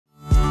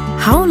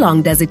How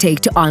long does it take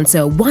to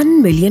answer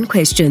 1 million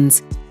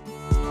questions?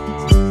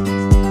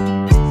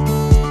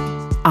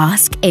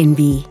 Ask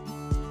Enbi.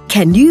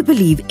 Can you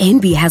believe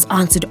Enbi has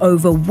answered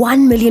over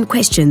 1 million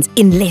questions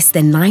in less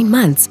than 9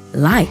 months?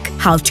 Like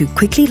how to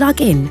quickly log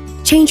in,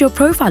 change your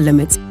profile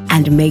limits,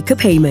 and make a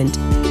payment.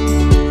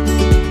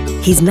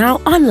 He's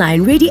now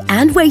online, ready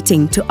and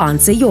waiting to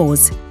answer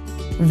yours.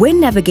 When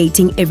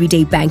navigating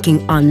everyday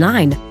banking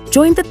online,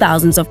 join the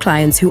thousands of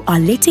clients who are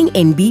letting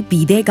Enbi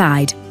be their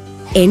guide.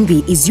 Enbi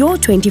is your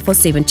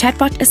 24/7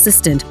 chatbot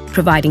assistant,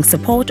 providing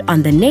support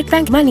on the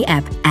Nedbank Money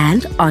app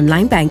and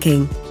online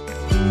banking.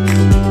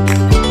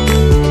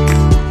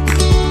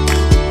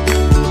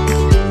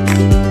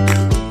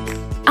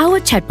 Our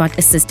chatbot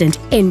assistant,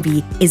 Enbi,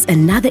 is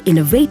another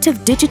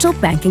innovative digital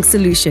banking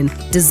solution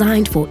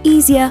designed for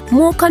easier,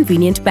 more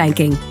convenient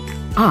banking.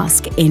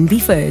 Ask Enbi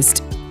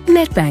first.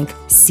 Nedbank,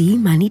 see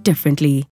money differently.